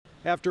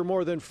After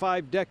more than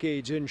 5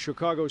 decades in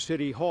Chicago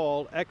City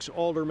Hall,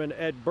 ex-alderman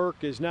Ed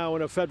Burke is now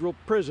in a federal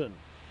prison.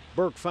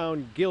 Burke,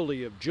 found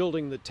guilty of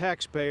jilting the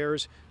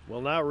taxpayers,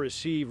 will now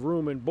receive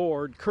room and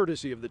board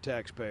courtesy of the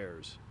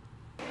taxpayers.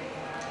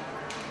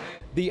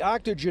 The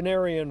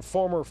octogenarian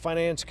former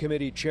Finance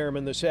Committee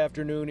chairman this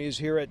afternoon is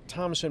here at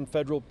Thompson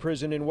Federal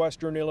Prison in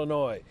western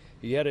Illinois.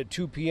 He had a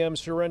 2 p.m.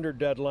 surrender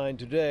deadline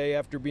today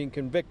after being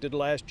convicted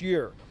last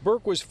year.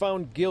 Burke was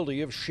found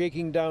guilty of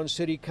shaking down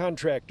city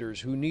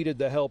contractors who needed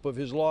the help of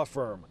his law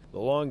firm. The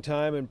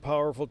longtime and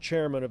powerful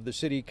chairman of the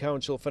City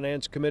Council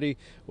Finance Committee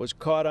was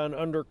caught on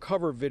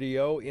undercover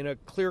video in a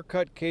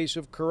clear-cut case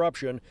of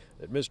corruption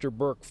that Mr.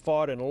 Burke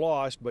fought and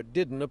lost but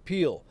didn't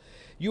appeal.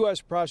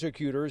 U.S.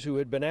 prosecutors who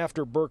had been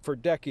after Burke for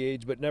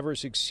decades but never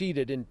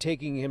succeeded in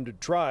taking him to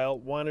trial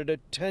wanted a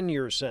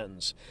 10-year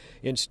sentence.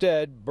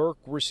 Instead, Burke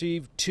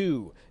received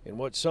 2 in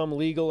what some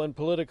legal and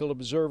political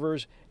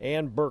observers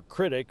and Burke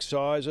critics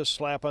saw as a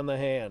slap on the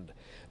hand.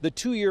 The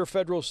 2-year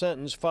federal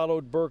sentence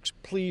followed Burke's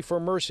plea for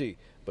mercy,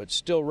 but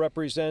still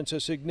represents a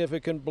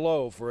significant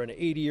blow for an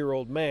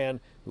 80-year-old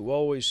man who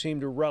always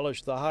seemed to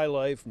relish the high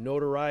life,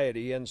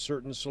 notoriety, and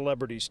certain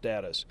celebrity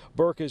status.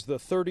 Burke is the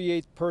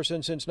 38th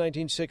person since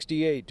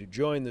 1968 to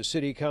join the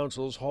City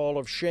Council's Hall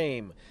of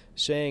Shame,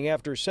 saying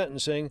after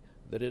sentencing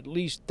that at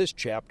least this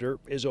chapter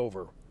is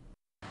over.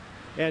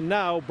 And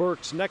now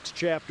Burke's next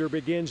chapter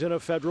begins in a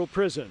federal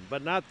prison,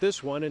 but not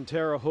this one in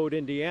Terre Haute,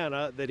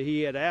 Indiana, that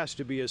he had asked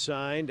to be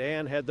assigned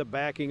and had the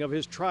backing of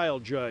his trial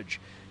judge.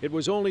 It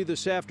was only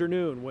this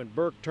afternoon, when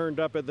Burke turned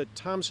up at the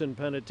Thompson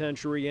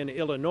Penitentiary in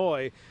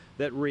Illinois,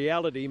 that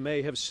reality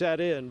may have set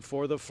in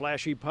for the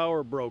flashy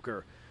power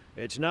broker.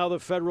 It's now the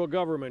federal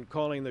government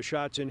calling the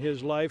shots in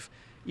his life,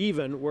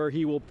 even where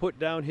he will put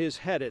down his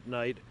head at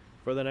night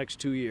for the next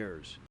 2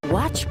 years.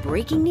 Watch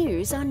breaking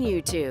news on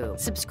YouTube.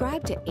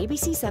 Subscribe to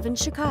ABC7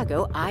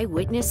 Chicago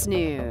Eyewitness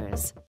News.